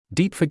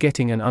Deep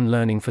Forgetting and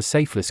Unlearning for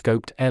Safely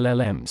Scoped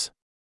LLMs.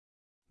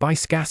 By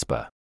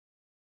Scasper.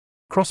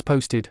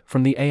 Cross-posted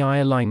from the AI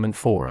Alignment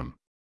Forum.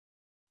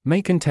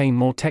 May contain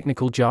more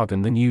technical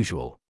jargon than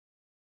usual.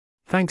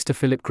 Thanks to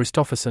Philip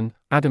Christopherson,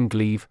 Adam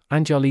Gleave,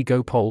 Anjali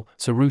Gopal,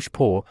 Sarush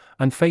Paur,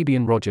 and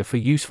Fabian Roger for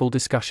useful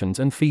discussions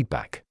and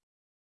feedback.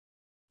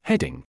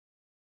 Heading: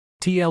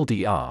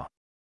 TLDR.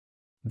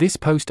 This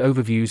post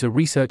overviews a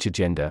research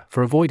agenda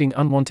for avoiding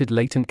unwanted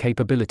latent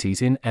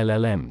capabilities in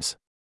LLMs.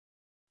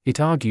 It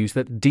argues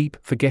that deep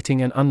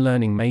forgetting and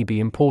unlearning may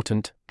be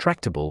important,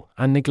 tractable,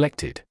 and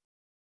neglected.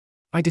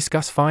 I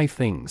discuss 5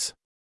 things.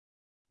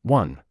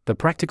 1. The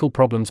practical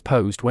problems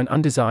posed when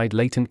undesired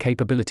latent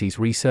capabilities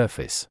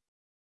resurface.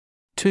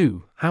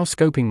 2. How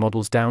scoping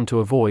models down to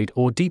avoid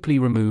or deeply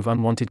remove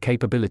unwanted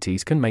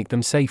capabilities can make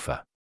them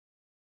safer.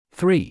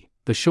 3.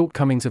 The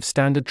shortcomings of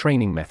standard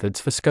training methods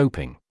for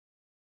scoping.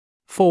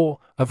 4.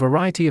 A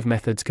variety of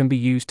methods can be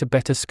used to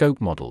better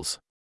scope models.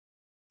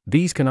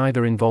 These can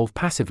either involve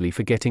passively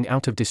forgetting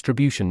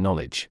out-of-distribution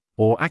knowledge,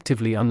 or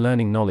actively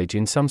unlearning knowledge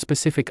in some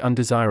specific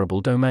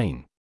undesirable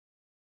domain.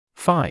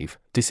 5.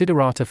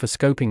 Desiderata for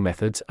scoping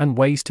methods and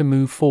ways to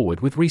move forward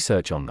with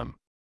research on them.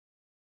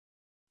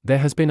 There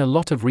has been a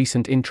lot of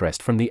recent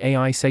interest from the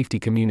AI safety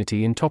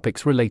community in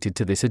topics related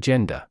to this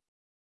agenda.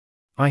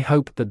 I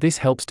hope that this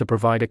helps to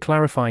provide a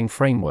clarifying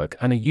framework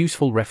and a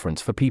useful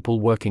reference for people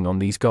working on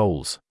these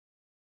goals.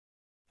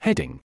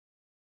 Heading: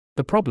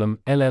 The problem: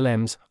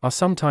 LLMs are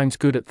sometimes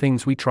good at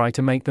things we try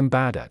to make them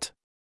bad at.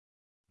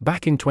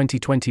 Back in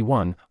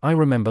 2021, I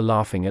remember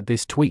laughing at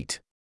this tweet.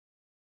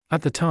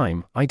 At the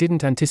time, I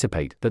didn't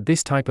anticipate that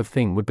this type of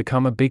thing would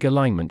become a big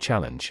alignment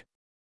challenge.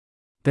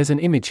 There's an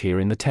image here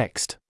in the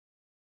text.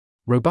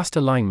 Robust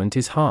alignment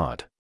is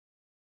hard.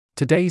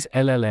 Today's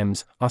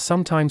LLMs are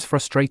sometimes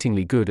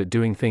frustratingly good at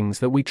doing things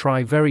that we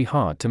try very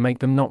hard to make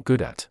them not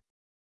good at.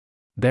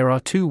 There are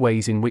 2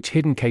 ways in which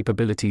hidden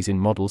capabilities in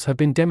models have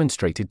been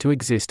demonstrated to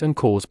exist and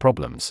cause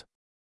problems.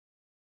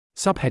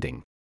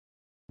 Subheading: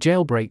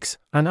 Jailbreaks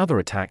and other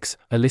attacks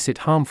elicit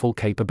harmful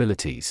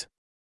capabilities.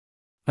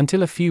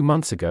 Until a few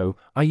months ago,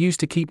 I used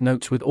to keep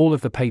notes with all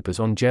of the papers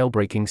on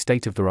jailbreaking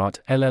state-of-the-art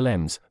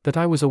LLMs that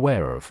I was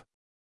aware of.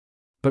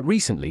 But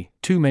recently,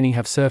 too many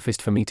have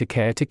surfaced for me to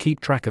care to keep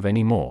track of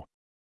any more.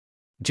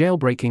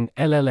 Jailbreaking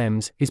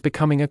LLMs is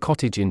becoming a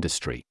cottage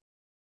industry.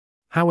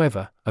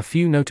 However, a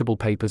few notable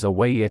papers are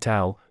Wei et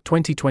al.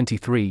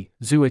 2023,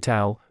 Zhu et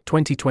al.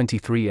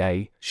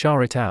 2023a, Shah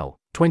et al.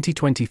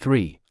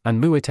 2023,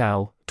 and Mu et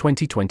al.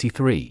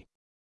 2023.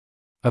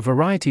 A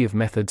variety of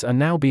methods are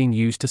now being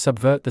used to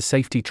subvert the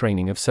safety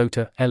training of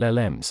SOTA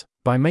LLMs,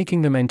 by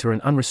making them enter an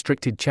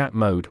unrestricted chat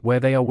mode where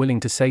they are willing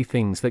to say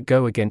things that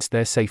go against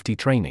their safety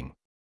training.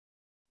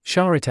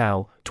 Shah et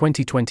al.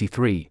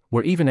 2023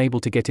 were even able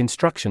to get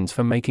instructions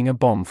for making a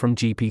bomb from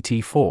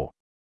GPT-4.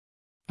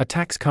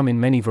 Attacks come in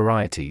many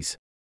varieties: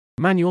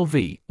 manual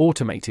v,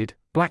 automated,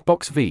 black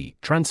box v,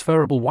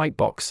 transferable white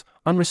box,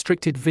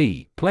 unrestricted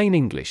v, plain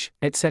English,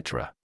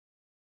 etc.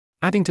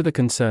 Adding to the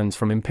concerns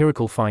from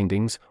empirical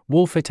findings,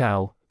 Wolf et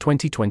al.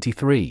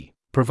 2023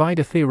 provide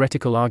a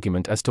theoretical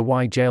argument as to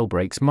why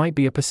jailbreaks might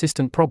be a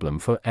persistent problem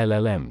for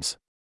LLMs.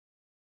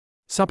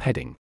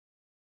 Subheading: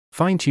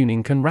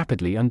 Fine-tuning can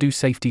rapidly undo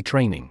safety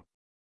training.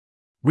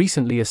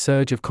 Recently, a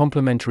surge of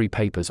complementary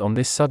papers on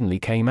this suddenly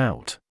came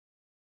out,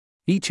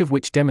 each of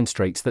which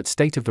demonstrates that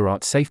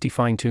state-of-the-art safety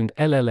fine-tuned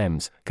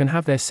LLMs can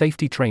have their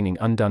safety training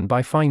undone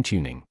by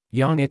fine-tuning.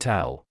 Yang et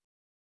al.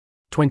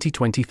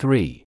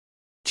 2023.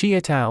 Chi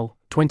et al.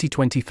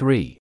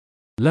 2023.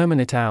 Lerman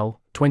et al.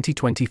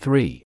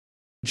 2023.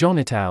 John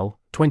et al.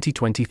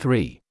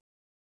 2023.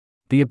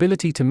 The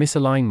ability to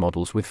misalign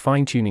models with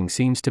fine-tuning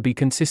seems to be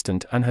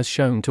consistent and has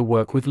shown to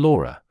work with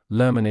Laura,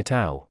 Lerman et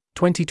al.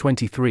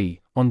 2023,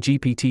 on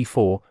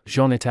GPT-4,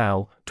 Jean et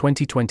al.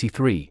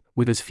 2023,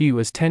 with as few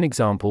as 10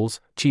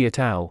 examples, Chi et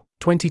al.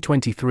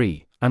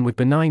 2023, and with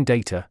benign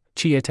data,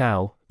 Chi et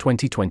al.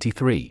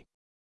 2023.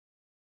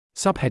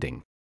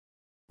 Subheading: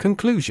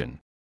 Conclusion: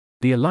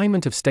 The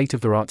alignment of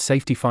state-of-the-art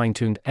safety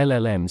fine-tuned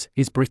LLMs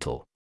is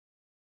brittle.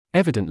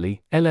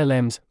 Evidently,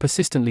 LLMs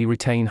persistently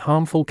retain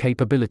harmful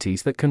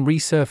capabilities that can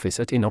resurface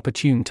at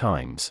inopportune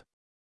times.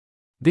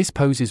 This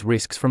poses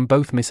risks from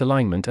both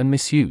misalignment and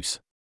misuse.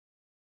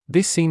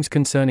 This seems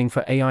concerning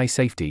for AI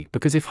safety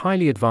because if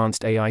highly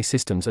advanced AI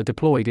systems are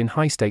deployed in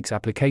high-stakes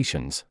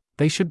applications,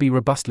 they should be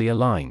robustly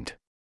aligned.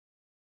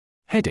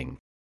 Heading: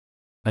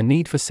 A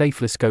need for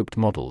safely scoped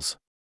models.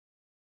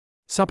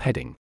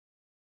 Subheading: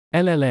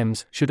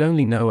 LLMs should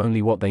only know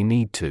what they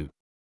need to.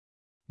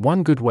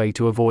 One good way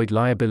to avoid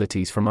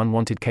liabilities from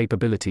unwanted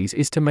capabilities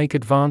is to make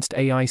advanced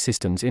AI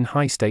systems in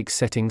high-stakes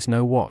settings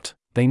know what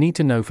they need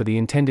to know for the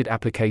intended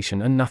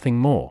application and nothing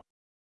more.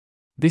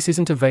 This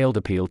isn't a veiled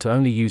appeal to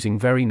only using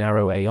very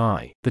narrow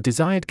AI. The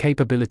desired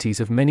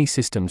capabilities of many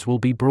systems will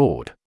be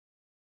broad.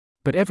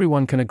 But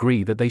everyone can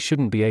agree that they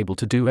shouldn't be able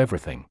to do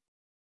everything.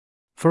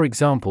 For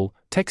example,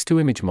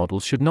 text-to-image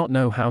models should not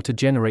know how to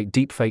generate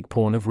deepfake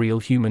porn of real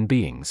human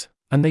beings,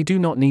 and they do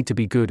not need to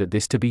be good at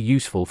this to be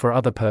useful for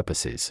other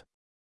purposes.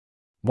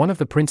 One of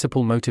the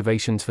principal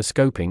motivations for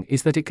scoping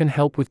is that it can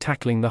help with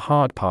tackling the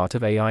hard part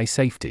of AI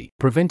safety,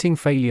 preventing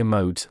failure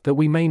modes that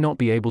we may not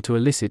be able to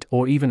elicit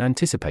or even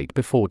anticipate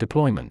before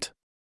deployment.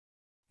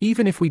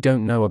 Even if we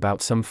don't know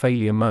about some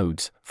failure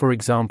modes, for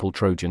example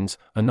Trojans,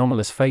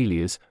 anomalous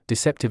failures,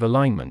 deceptive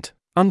alignment,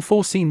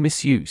 unforeseen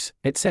misuse,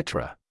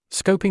 etc.,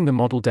 scoping the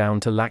model down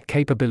to lack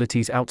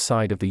capabilities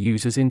outside of the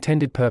user's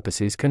intended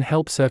purposes can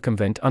help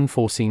circumvent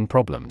unforeseen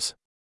problems.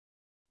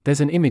 There's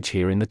an image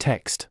here in the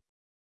text.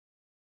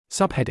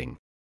 Subheading: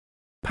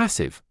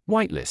 Passive,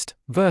 whitelist,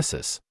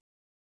 versus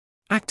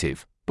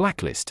active,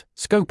 blacklist,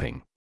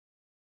 scoping.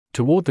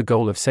 Toward the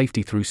goal of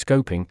safety through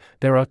scoping,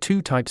 there are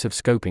two types of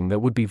scoping that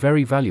would be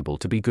very valuable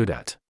to be good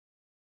at.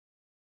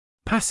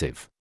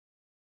 Passive: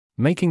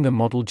 making the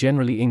model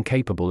generally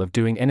incapable of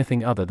doing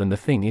anything other than the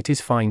thing it is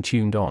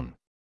fine-tuned on.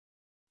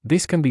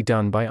 This can be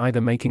done by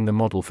either making the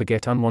model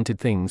forget unwanted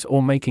things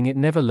or making it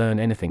never learn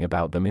anything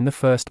about them in the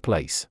first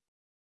place.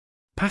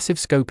 Passive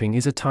scoping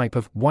is a type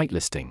of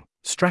whitelisting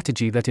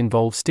strategy that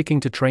involves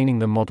sticking to training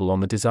the model on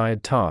the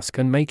desired task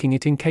and making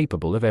it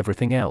incapable of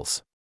everything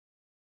else.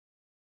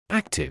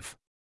 Active: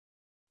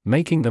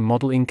 making the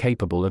model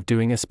incapable of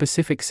doing a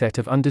specific set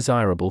of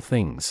undesirable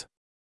things.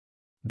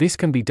 This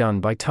can be done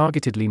by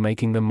targetedly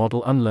making the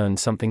model unlearn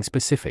something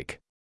specific.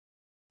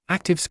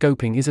 Active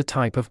scoping is a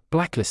type of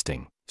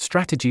blacklisting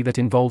strategy that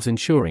involves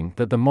ensuring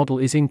that the model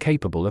is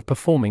incapable of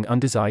performing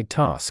undesired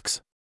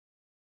tasks.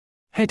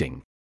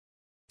 Heading: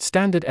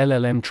 Standard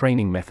LLM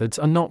training methods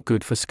are not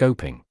good for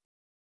scoping.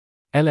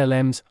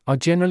 LLMs are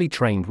generally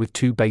trained with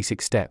two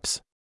basic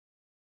steps.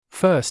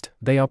 First,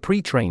 they are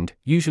pre-trained,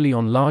 usually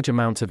on large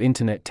amounts of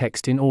internet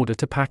text in order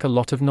to pack a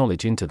lot of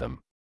knowledge into them.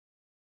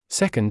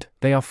 Second,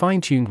 they are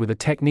fine-tuned with a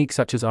technique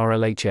such as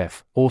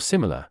RLHF, or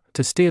similar,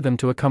 to steer them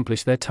to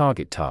accomplish their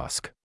target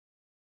task.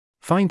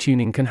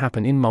 Fine-tuning can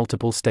happen in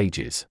multiple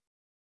stages.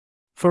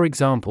 For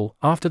example,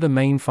 after the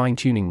main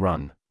fine-tuning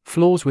run,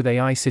 flaws with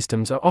AI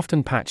systems are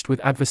often patched with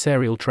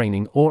adversarial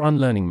training or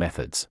unlearning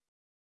methods.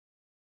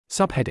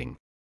 Subheading: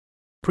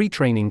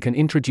 Pre-training can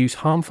introduce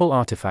harmful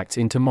artifacts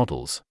into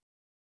models.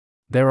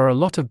 There are a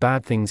lot of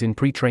bad things in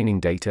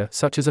pre-training data,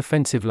 such as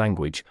offensive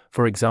language,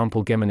 for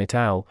example Gemin et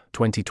al.,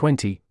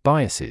 2020,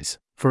 biases,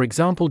 for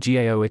example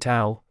Gao et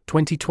al.,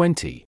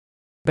 2020,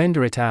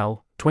 Bender et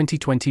al.,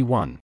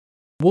 2021,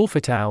 Wolf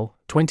et al.,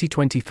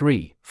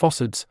 2023,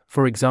 Fossards,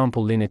 for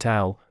example Lin et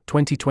al.,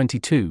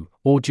 2022,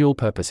 or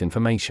dual-purpose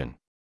information.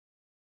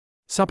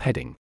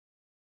 Subheading: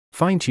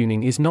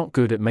 Fine-tuning is not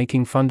good at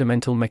making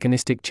fundamental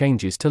mechanistic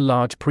changes to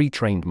large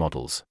pre-trained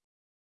models.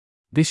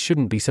 This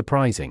shouldn't be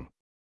surprising.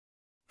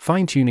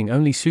 Fine-tuning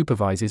only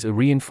supervises or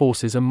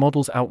reinforces a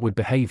model's outward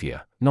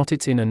behavior, not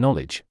its inner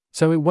knowledge,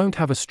 so it won't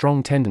have a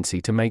strong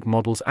tendency to make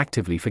models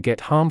actively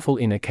forget harmful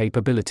inner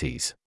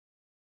capabilities.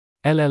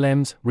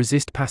 LLMs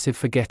resist passive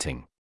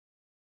forgetting.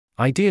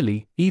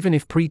 Ideally, even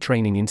if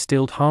pre-training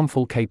instilled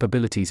harmful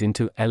capabilities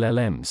into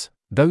LLMs,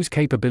 those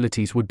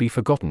capabilities would be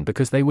forgotten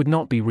because they would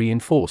not be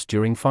reinforced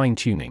during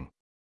fine-tuning.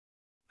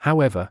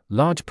 However,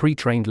 large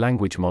pre-trained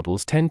language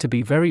models tend to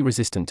be very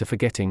resistant to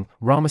forgetting.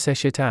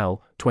 Ramesh et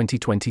al.,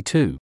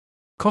 2022.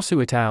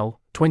 Kosu et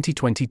al.,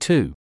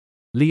 2022.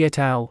 Li et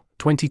al.,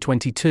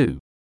 2022.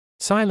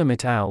 Silam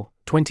et al.,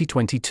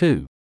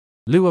 2022.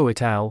 Luo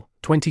et al.,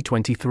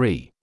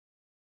 2023.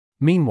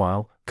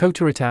 Meanwhile,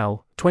 Kota et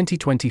al.,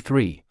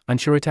 2023, and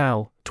Shah et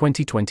al.,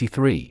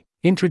 2023,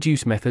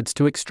 introduce methods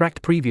to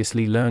extract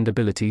previously learned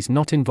abilities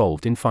not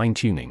involved in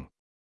fine-tuning.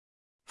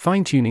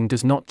 Fine-tuning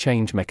does not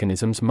change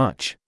mechanisms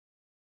much.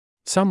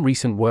 Some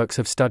recent works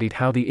have studied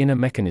how the inner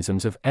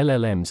mechanisms of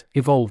LLMs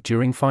evolved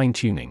during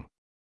fine-tuning.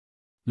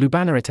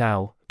 Lubana et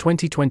al.,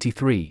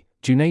 2023,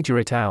 Juneja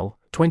et al.,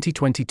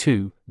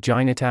 2022,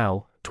 Jain et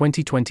al.,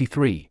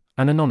 2023,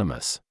 and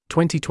Anonymous,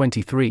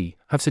 2023,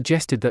 have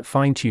suggested that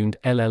fine-tuned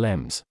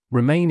LLMs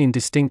remain in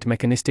distinct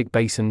mechanistic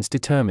basins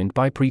determined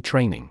by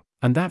pre-training,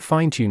 and that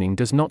fine-tuning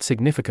does not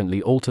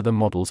significantly alter the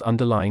model's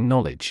underlying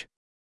knowledge.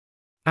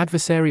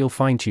 Adversarial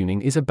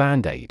fine-tuning is a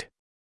band-aid.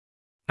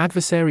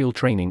 Adversarial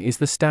training is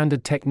the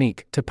standard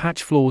technique to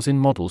patch flaws in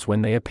models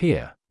when they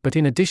appear, but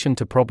in addition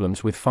to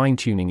problems with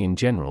fine-tuning in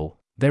general,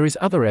 there is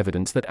other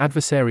evidence that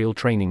adversarial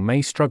training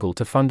may struggle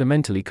to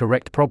fundamentally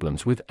correct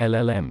problems with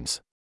LLMs.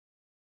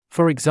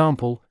 For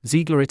example,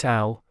 Ziegler et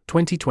al.,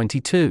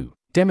 2022,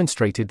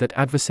 demonstrated that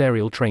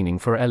adversarial training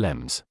for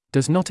LLMs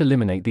does not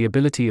eliminate the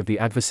ability of the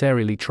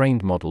adversarially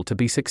trained model to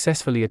be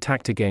successfully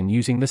attacked again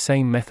using the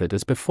same method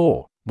as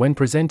before. When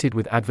presented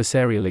with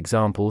adversarial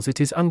examples, it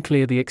is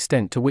unclear the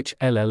extent to which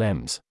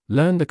LLMs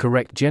learn the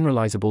correct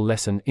generalizable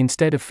lesson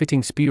instead of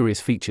fitting spurious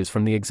features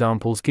from the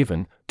examples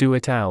given. Du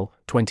et al.,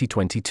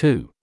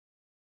 2022.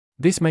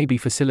 This may be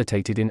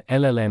facilitated in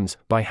LLMs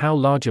by how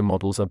larger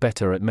models are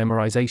better at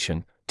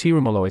memorization.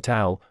 Tirumolo et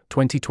al.,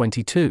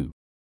 2022.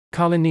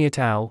 Carlini et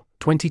al.,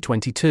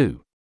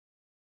 2022.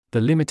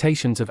 The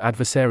limitations of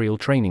adversarial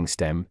training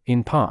stem,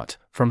 in part,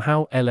 from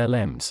how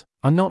LLMs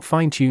are not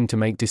fine-tuned to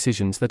make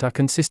decisions that are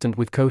consistent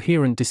with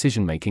coherent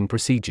decision-making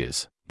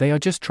procedures. They are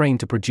just trained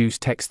to produce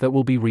text that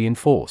will be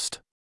reinforced.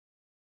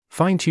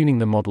 Fine-tuning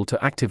the model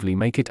to actively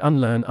make it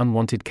unlearn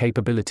unwanted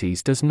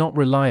capabilities does not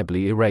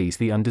reliably erase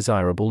the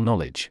undesirable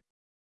knowledge.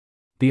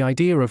 The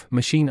idea of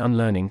machine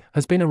unlearning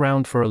has been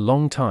around for a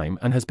long time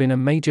and has been a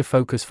major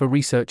focus for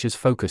researchers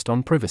focused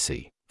on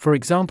privacy. For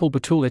example,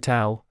 Batul et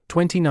al.,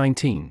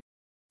 2019,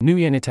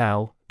 Nguyen et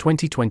al.,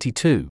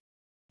 2022,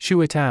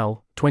 Xu et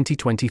al.,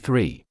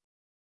 2023.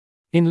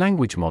 In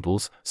language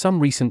models, some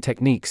recent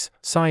techniques,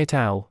 Tsai et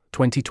al.,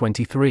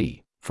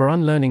 2023, for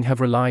unlearning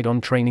have relied on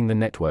training the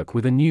network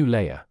with a new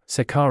layer,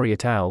 Sekari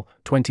et al.,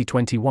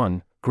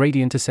 2021,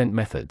 gradient ascent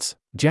methods,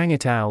 Zhang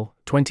et al.,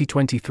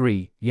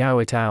 2023, Yao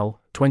et al.,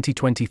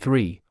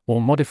 2023, or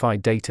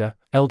modified data,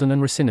 Eldon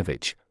and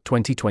Rasinovich,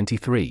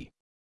 2023.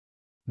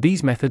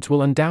 These methods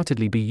will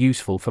undoubtedly be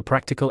useful for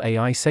practical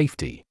AI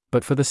safety,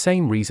 but for the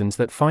same reasons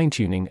that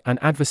fine-tuning and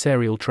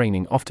adversarial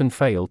training often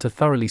fail to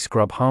thoroughly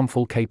scrub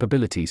harmful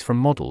capabilities from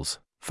models,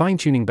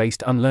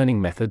 fine-tuning-based unlearning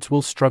methods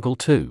will struggle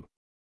too.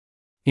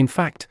 In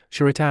fact,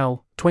 Xu et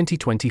al.,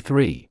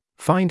 2023,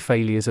 find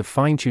failures of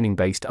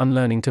fine-tuning-based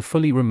unlearning to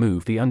fully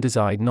remove the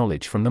undesired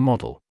knowledge from the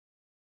model.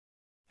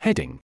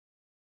 Heading: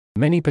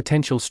 Many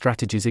potential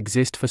strategies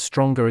exist for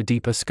stronger or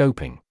deeper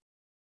scoping.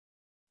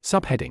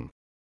 Subheading: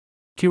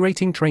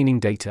 Curating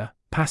training data,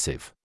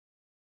 passive.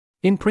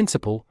 In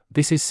principle,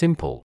 this is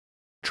simple.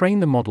 Train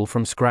the model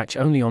from scratch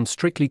only on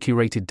strictly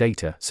curated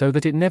data so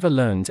that it never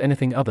learns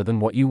anything other than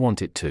what you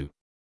want it to.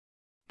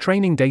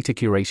 Training data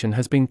curation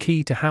has been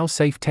key to how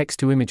safe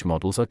text-to-image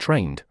models are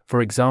trained, for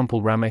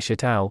example Ramesh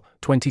et al.,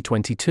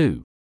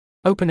 2022.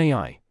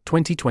 OpenAI,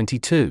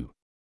 2022.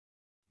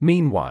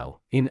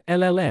 Meanwhile, in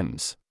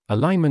LLMs,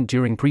 alignment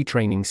during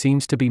pre-training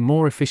seems to be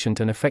more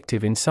efficient and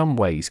effective in some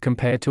ways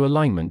compared to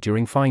alignment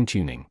during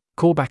fine-tuning.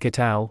 Korbach et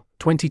al.,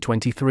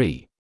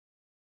 2023.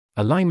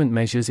 Alignment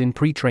measures in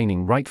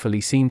pre-training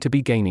rightfully seem to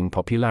be gaining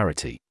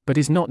popularity, but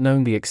is not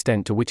known the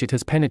extent to which it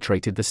has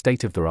penetrated the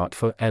state-of-the-art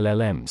for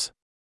LLMs.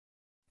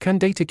 Can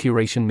data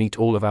curation meet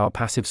all of our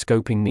passive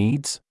scoping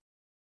needs?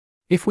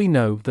 If we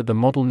know that the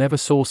model never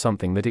saw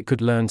something that it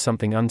could learn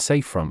something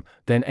unsafe from,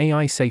 then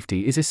AI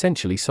safety is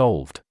essentially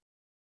solved.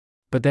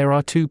 But there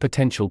are two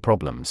potential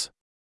problems.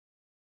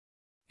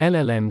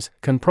 LLMs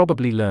can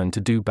probably learn to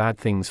do bad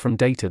things from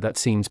data that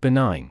seems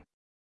benign.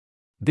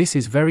 This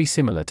is very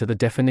similar to the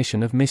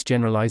definition of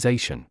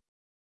misgeneralization.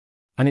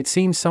 And it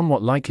seems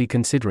somewhat likely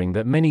considering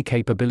that many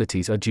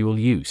capabilities are dual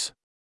use.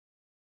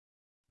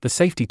 The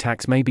safety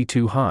tax may be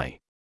too high.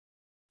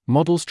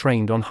 Models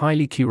trained on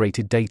highly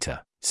curated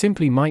data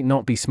simply might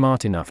not be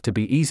smart enough to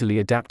be easily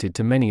adapted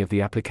to many of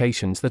the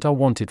applications that are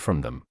wanted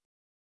from them.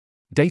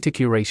 Data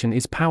curation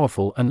is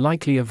powerful and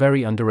likely a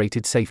very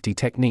underrated safety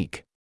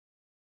technique.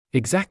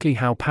 Exactly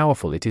how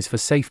powerful it is for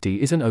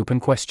safety is an open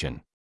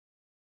question.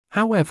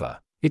 However,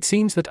 it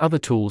seems that other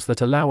tools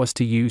that allow us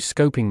to use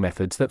scoping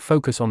methods that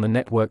focus on the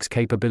network's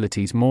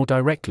capabilities more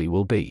directly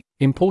will be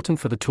important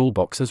for the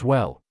toolbox as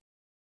well.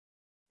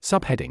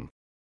 Subheading: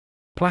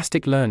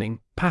 Plastic learning,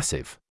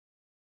 passive.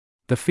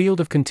 The field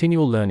of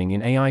continual learning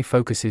in AI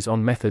focuses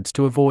on methods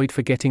to avoid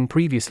forgetting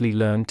previously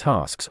learned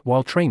tasks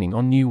while training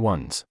on new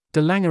ones.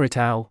 De Lange et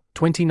al.,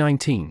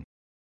 2019.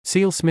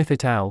 Seal Smith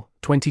et al.,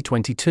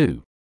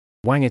 2022.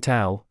 Wang et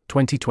al.,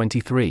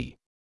 2023.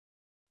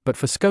 But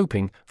for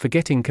scoping,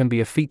 forgetting can be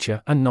a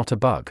feature and not a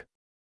bug.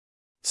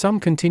 Some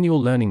continual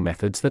learning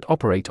methods that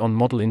operate on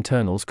model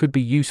internals could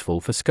be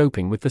useful for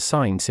scoping with the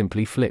sign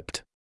simply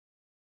flipped.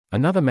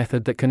 Another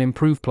method that can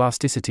improve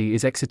plasticity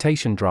is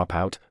excitation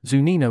dropout,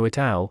 Zunino et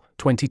al.,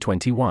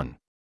 2021.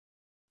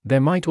 There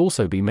might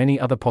also be many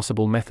other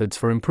possible methods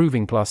for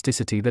improving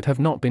plasticity that have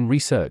not been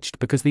researched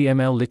because the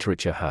ML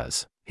literature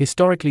has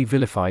historically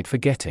vilified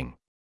forgetting.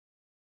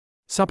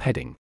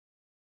 Subheading: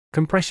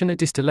 Compression at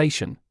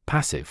distillation,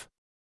 passive.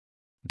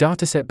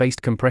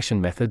 Dataset-based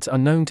compression methods are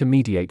known to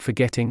mediate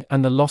forgetting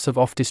and the loss of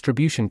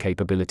off-distribution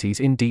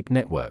capabilities in deep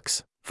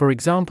networks. For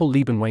example,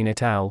 Liebenwein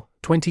et al.,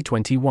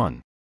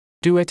 2021.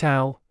 Du et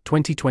al.,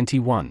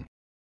 2021.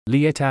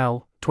 Li et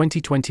al.,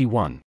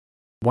 2021.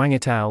 Wang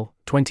et al.,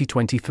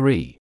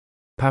 2023.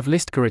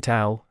 Pavlistka et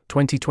al.,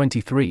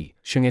 2023.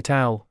 Sheng et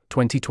al.,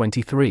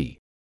 2023.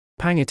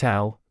 Pang et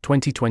al.,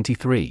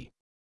 2023.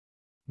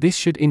 This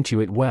should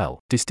intuit well.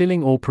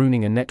 Distilling or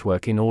pruning a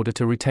network in order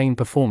to retain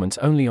performance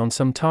only on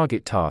some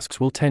target tasks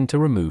will tend to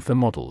remove the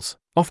model's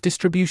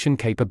off-distribution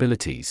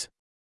capabilities.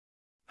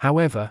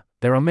 However,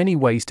 there are many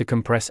ways to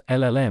compress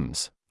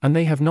LLMs, and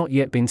they have not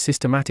yet been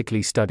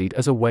systematically studied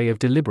as a way of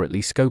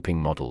deliberately scoping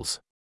models.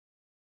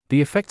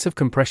 The effects of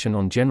compression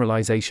on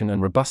generalization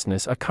and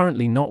robustness are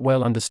currently not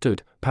well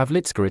understood.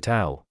 Pavlitska et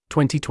al.,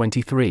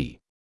 2023.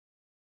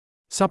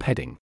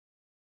 Subheading: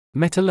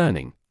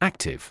 Meta-learning,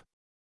 active.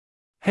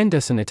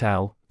 Henderson et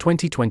al.,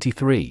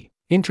 2023,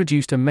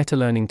 introduced a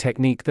meta-learning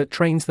technique that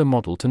trains the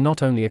model to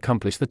not only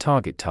accomplish the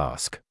target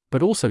task,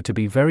 but also to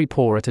be very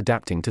poor at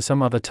adapting to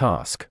some other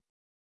task.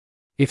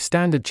 If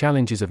standard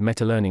challenges of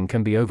meta-learning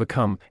can be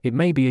overcome, it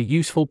may be a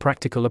useful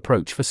practical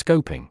approach for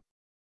scoping.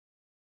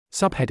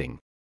 Subheading: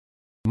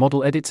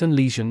 Model edits and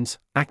lesions,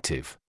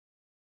 active.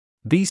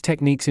 These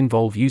techniques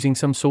involve using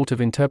some sort of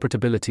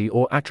interpretability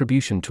or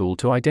attribution tool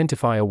to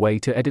identify a way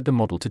to edit the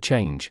model to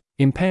change,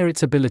 impair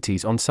its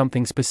abilities on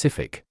something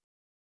specific.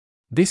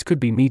 This could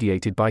be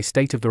mediated by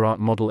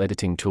state-of-the-art model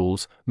editing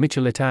tools,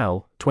 Mitchell et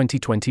al.,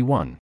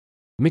 2021.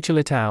 Mitchell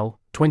et al.,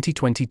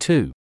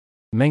 2022.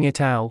 Meng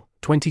et al.,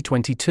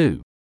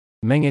 2022.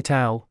 Meng et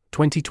al.,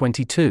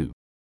 2022.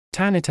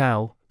 Tan et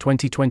al.,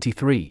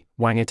 2023.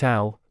 Wang et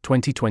al.,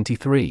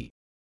 2023.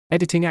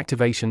 Editing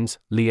Activations,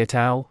 Li et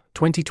al.,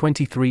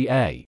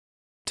 2023a.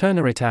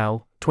 Turner et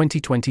al.,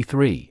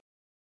 2023.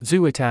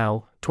 Zhu et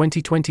al.,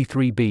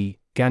 2023b.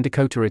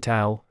 Gandikota et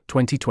al.,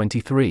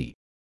 2023.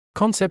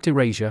 Concept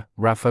Erasure,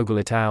 Ravfogel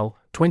et al.,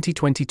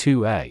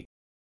 2022a.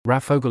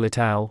 Ravfogel et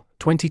al.,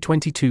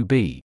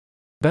 2022b.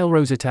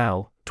 Belrose et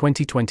al.,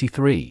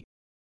 2023.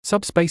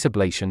 Subspace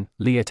Ablation,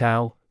 Li et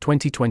al.,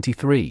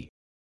 2023.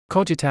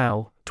 Kodge et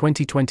al.,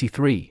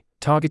 2023.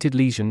 Targeted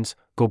Lesions,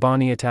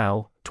 Gorbani et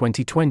al.,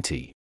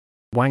 2020.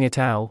 Wang et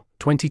al.,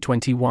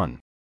 2021.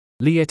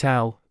 Li et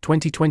al.,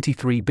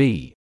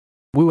 2023b.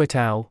 Wu et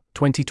al.,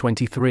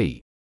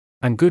 2023.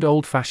 And Good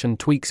Old-Fashioned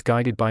Tweaks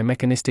Guided by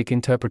Mechanistic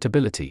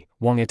Interpretability,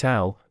 Wang et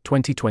al.,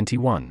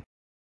 2021.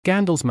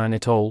 Gandelsman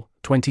et al.,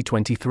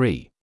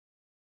 2023.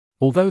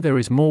 Although there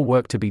is more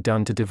work to be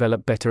done to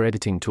develop better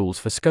editing tools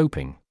for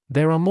scoping,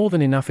 there are more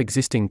than enough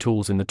existing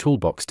tools in the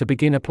toolbox to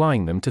begin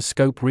applying them to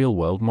scope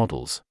real-world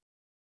models.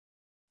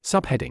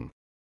 Subheading: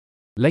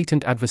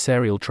 Latent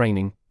Adversarial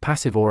Training,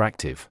 Passive or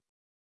Active.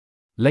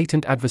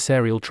 Latent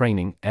Adversarial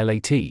Training,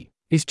 LAT,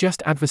 is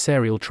just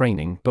adversarial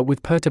training but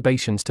with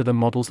perturbations to the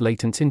model's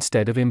latents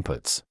instead of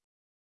inputs.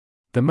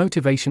 The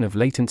motivation of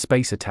latent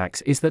space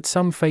attacks is that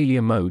some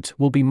failure modes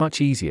will be much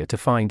easier to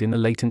find in the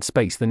latent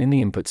space than in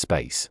the input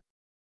space.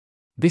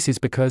 This is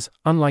because,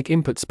 unlike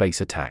input space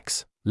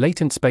attacks,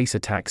 latent space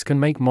attacks can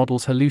make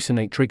models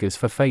hallucinate triggers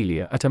for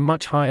failure at a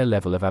much higher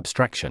level of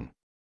abstraction.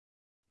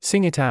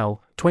 Singh et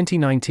al.,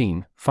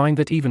 2019, find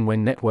that even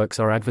when networks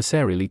are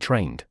adversarially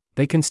trained,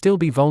 they can still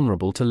be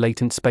vulnerable to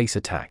latent space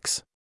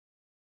attacks.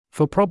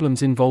 For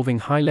problems involving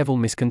high-level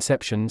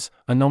misconceptions,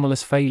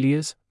 anomalous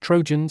failures,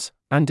 trojans,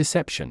 and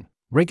deception,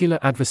 regular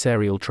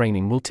adversarial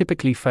training will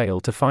typically fail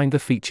to find the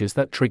features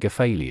that trigger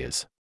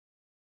failures.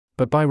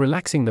 But by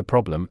relaxing the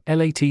problem,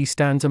 LAT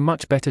stands a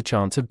much better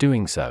chance of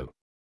doing so.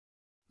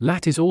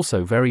 LAT is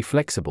also very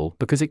flexible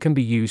because it can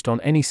be used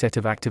on any set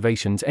of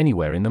activations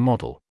anywhere in the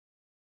model.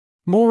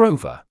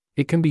 Moreover,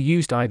 it can be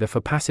used either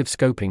for passive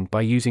scoping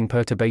by using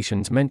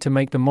perturbations meant to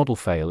make the model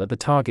fail at the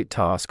target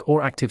task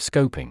or active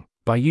scoping,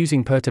 by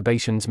using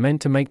perturbations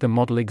meant to make the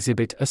model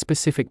exhibit a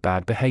specific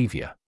bad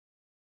behavior.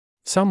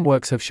 Some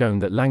works have shown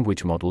that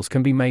language models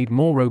can be made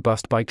more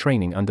robust by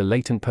training under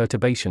latent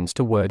perturbations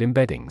to word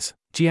embeddings.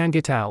 Jiang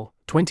et al.,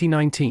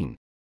 2019.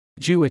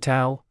 Zhu et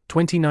al.,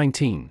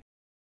 2019.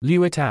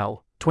 Liu et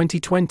al.,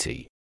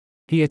 2020.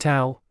 He et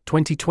al.,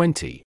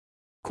 2020.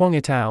 Kwong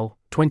et al.,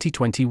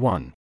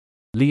 2021.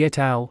 Li et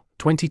al.,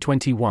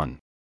 2021.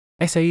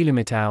 Esaelim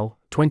et al.,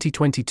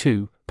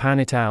 2022. Pan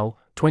et al.,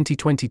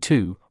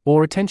 2022,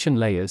 or Attention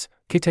Layers,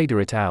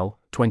 Kiteda et al.,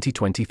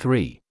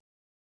 2023.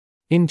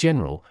 In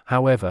general,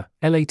 however,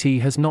 LAT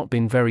has not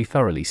been very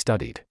thoroughly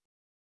studied.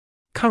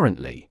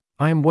 Currently,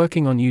 I am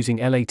working on using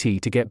LAT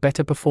to get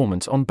better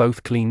performance on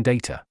both clean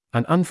data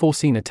and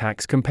unforeseen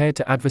attacks compared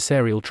to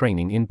adversarial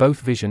training in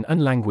both vision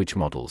and language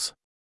models.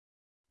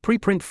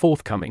 Preprint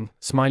forthcoming,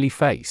 smiley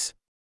face.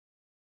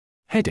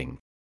 Heading: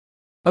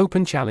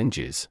 Open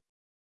Challenges.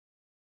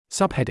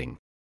 Subheading: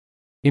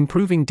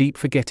 Improving deep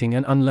forgetting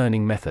and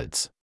unlearning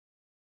methods.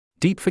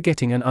 Deep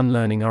forgetting and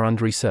unlearning are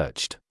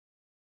under-researched.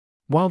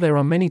 While there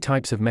are many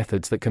types of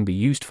methods that can be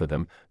used for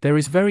them, there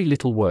is very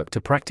little work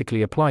to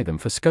practically apply them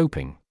for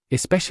scoping,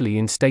 especially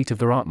in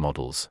state-of-the-art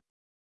models.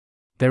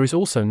 There is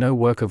also no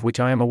work of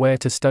which I am aware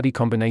to study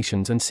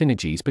combinations and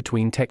synergies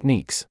between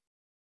techniques.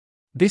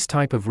 This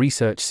type of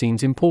research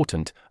seems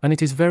important, and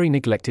it is very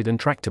neglected and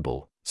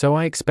tractable, so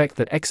I expect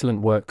that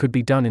excellent work could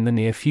be done in the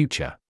near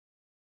future.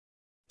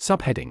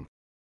 Subheading: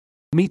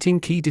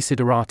 Meeting key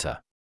desiderata.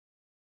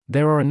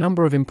 There are a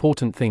number of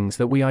important things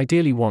that we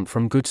ideally want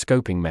from good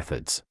scoping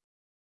methods.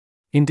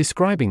 In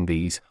describing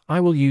these, I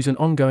will use an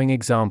ongoing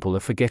example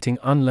of forgetting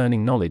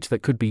unlearning knowledge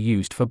that could be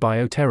used for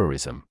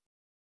bioterrorism.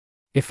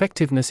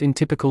 Effectiveness in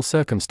typical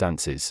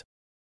circumstances.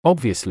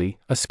 Obviously,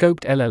 a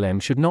scoped LLM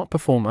should not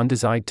perform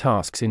undesired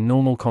tasks in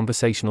normal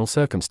conversational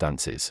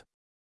circumstances.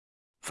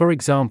 For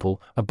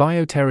example, a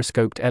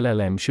bioterror-scoped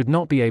LLM should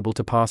not be able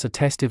to pass a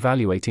test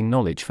evaluating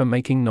knowledge for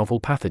making novel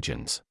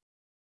pathogens.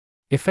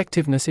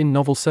 Effectiveness in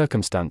novel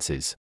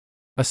circumstances.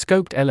 A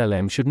scoped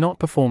LLM should not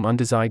perform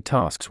undesired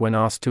tasks when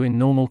asked to in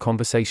normal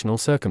conversational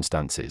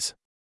circumstances.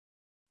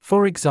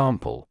 For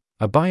example,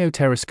 a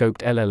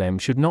bioterror-scoped LLM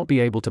should not be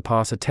able to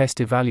pass a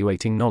test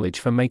evaluating knowledge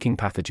for making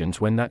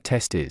pathogens when that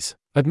test is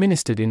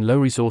administered in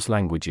low-resource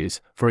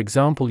languages, for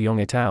example Yong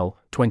et al.,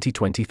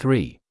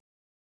 2023.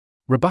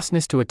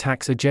 Robustness to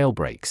attacks or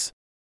jailbreaks.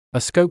 A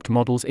scoped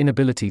model's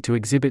inability to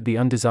exhibit the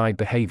undesired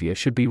behavior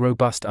should be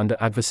robust under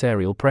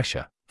adversarial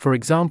pressure, for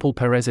example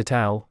Perez et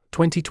al.,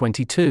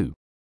 2022.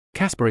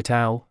 Casper et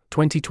al.,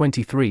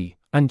 2023,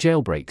 and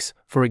jailbreaks,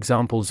 for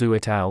example Zhu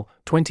et al.,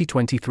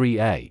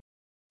 2023a.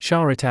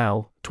 Shah et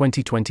al.,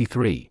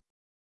 2023.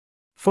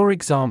 For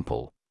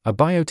example, a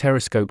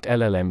bioterroscoped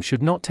LLM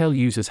should not tell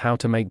users how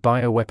to make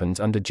bioweapons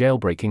under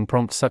jailbreaking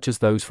prompts such as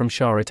those from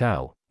Shah et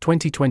al.,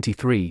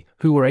 2023,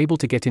 who were able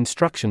to get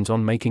instructions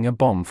on making a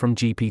bomb from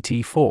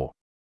GPT-4.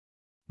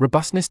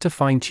 Robustness to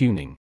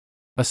fine-tuning.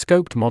 A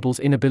scoped model's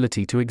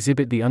inability to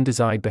exhibit the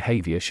undesired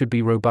behavior should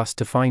be robust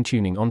to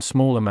fine-tuning on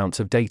small amounts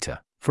of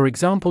data. For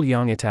example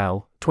Yang et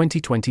al.,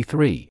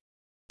 2023.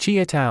 Chi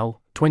et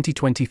al.,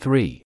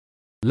 2023.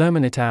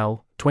 Lerman et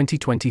al.,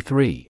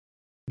 2023.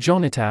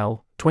 John et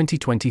al.,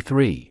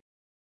 2023.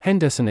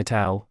 Henderson et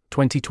al.,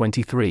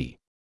 2023.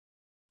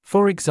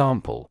 For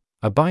example,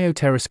 a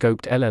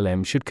bioterroscoped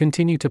LLM should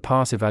continue to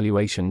pass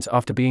evaluations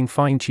after being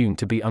fine-tuned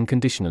to be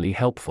unconditionally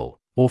helpful,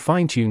 or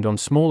fine-tuned on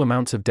small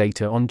amounts of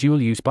data on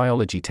dual-use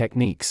biology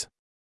techniques.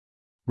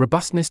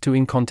 Robustness to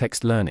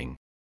in-context learning.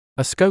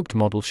 A scoped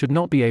model should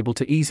not be able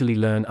to easily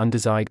learn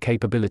undesired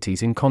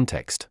capabilities in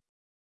context.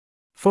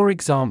 For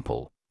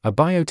example, a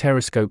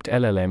bioterroscoped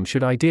LLM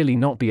should ideally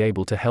not be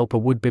able to help a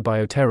would-be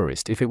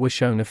bioterrorist if it was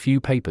shown a few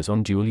papers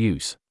on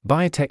dual-use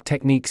biotech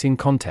techniques in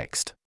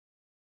context.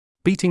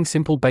 Beating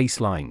simple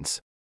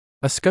baselines.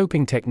 A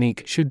scoping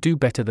technique should do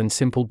better than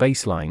simple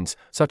baselines,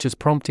 such as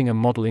prompting a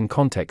model in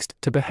context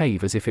to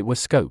behave as if it were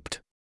scoped.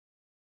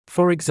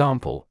 For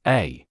example,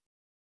 a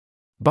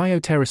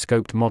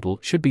bioterroscoped model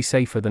should be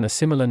safer than a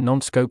similar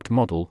non-scoped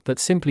model that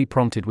simply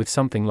prompted with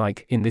something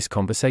like, in this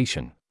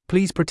conversation,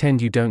 please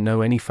pretend you don't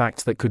know any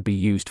facts that could be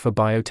used for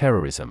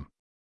bioterrorism.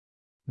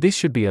 This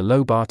should be a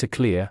low bar to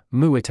clear.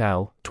 Mu et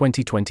al.,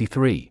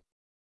 2023.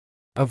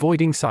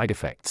 Avoiding side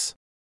effects.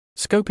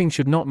 Scoping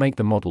should not make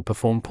the model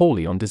perform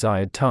poorly on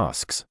desired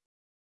tasks.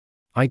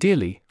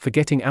 Ideally,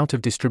 forgetting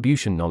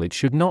out-of-distribution knowledge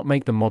should not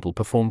make the model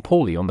perform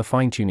poorly on the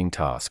fine-tuning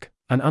task,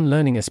 and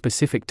unlearning a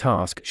specific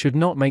task should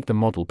not make the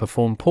model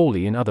perform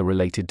poorly in other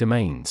related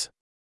domains.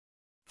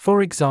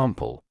 For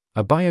example,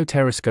 a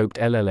bioterroscoped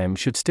LLM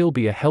should still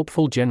be a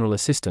helpful general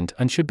assistant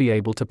and should be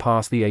able to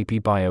pass the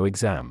AP Bio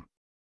exam.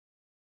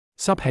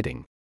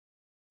 Subheading: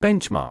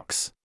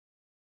 Benchmarks.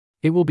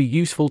 It will be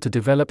useful to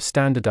develop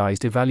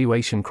standardized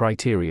evaluation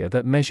criteria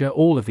that measure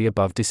all of the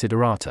above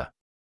desiderata.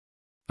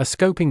 A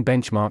scoping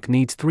benchmark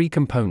needs 3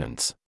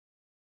 components.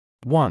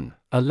 1.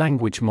 A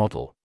language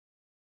model.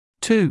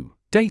 2.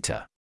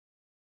 Data.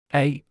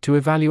 A. To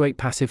evaluate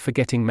passive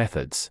forgetting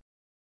methods.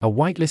 A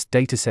whitelist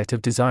dataset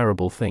of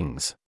desirable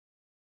things.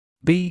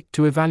 B.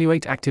 To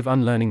evaluate active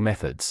unlearning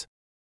methods.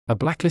 A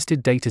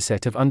blacklisted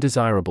dataset of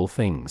undesirable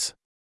things.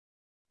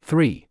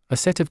 3. A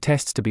set of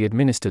tests to be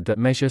administered that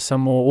measure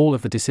some or all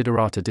of the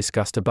desiderata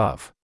discussed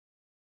above.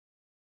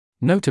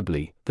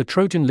 Notably, the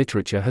Trojan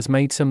literature has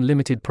made some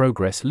limited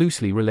progress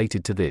loosely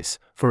related to this,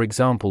 for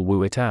example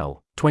Wu et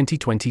al.,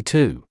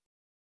 2022.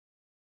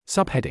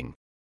 Subheading: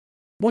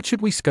 What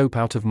should we scope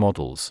out of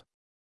models?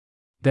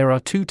 There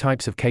are 2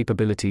 types of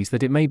capabilities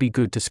that it may be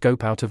good to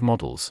scope out of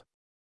models.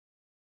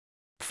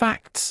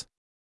 Facts.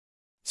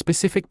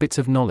 Specific bits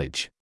of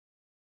knowledge.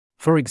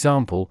 For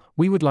example,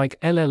 we would like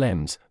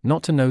LLMs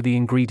not to know the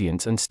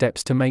ingredients and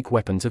steps to make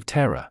weapons of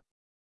terror.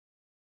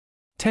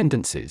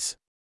 Tendencies.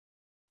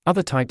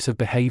 Other types of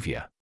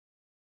behavior.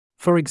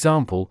 For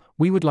example,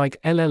 we would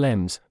like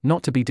LLMs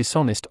not to be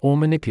dishonest or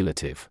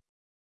manipulative.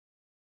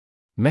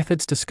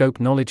 Methods to scope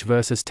knowledge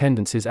versus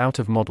tendencies out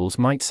of models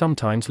might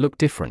sometimes look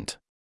different.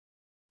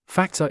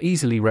 Facts are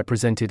easily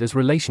represented as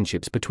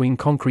relationships between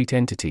concrete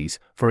entities,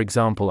 for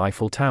example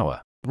Eiffel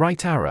Tower,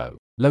 right arrow,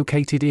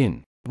 located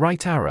in,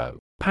 right arrow,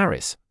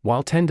 Paris,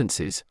 while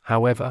tendencies,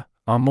 however,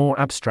 are more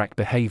abstract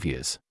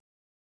behaviors.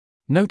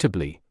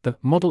 Notably, the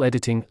model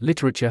editing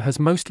literature has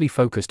mostly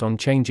focused on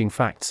changing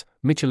facts.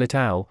 Mitchell et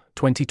al.,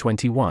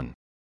 2021.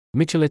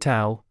 Mitchell et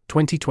al.,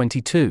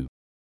 2022.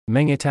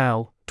 Meng et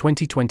al.,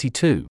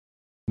 2022.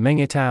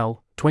 Meng et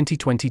al.,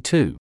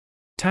 2022.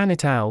 Tan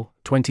et al.,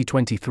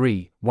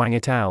 2023. Wang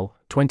et al.,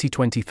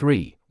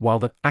 2023, while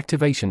the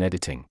activation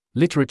editing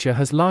literature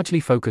has largely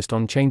focused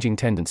on changing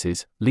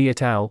tendencies. Li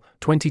et al.,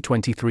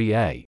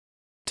 2023a.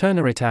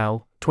 Turner et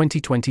al.,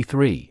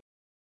 2023.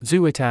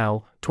 Zhu et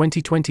al.,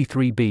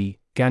 2023b,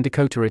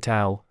 Gandikota et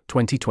al.,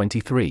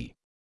 2023.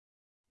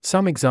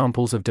 Some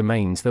examples of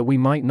domains that we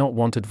might not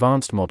want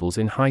advanced models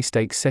in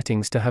high-stakes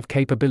settings to have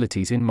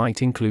capabilities in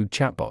might include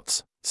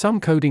chatbots. Some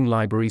coding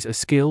libraries are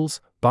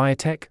skills,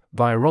 biotech,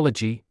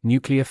 virology,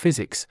 nuclear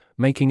physics,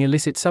 making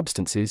illicit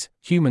substances,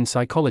 human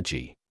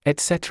psychology,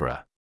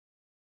 etc.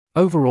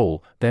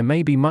 Overall, there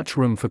may be much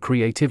room for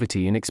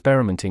creativity in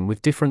experimenting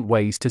with different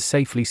ways to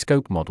safely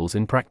scope models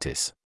in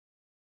practice.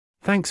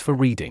 Thanks for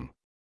reading.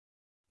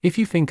 If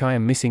you think I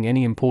am missing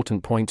any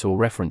important points or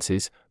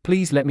references,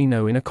 please let me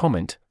know in a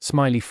comment,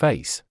 smiley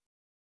face.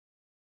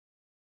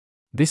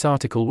 This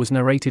article was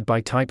narrated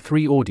by Type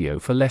 3 Audio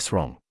for Less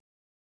Wrong.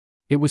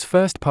 It was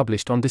first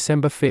published on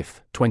December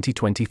 5,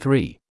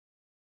 2023.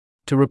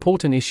 To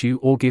report an issue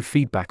or give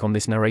feedback on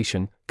this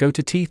narration, go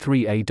to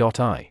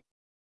t3a.is.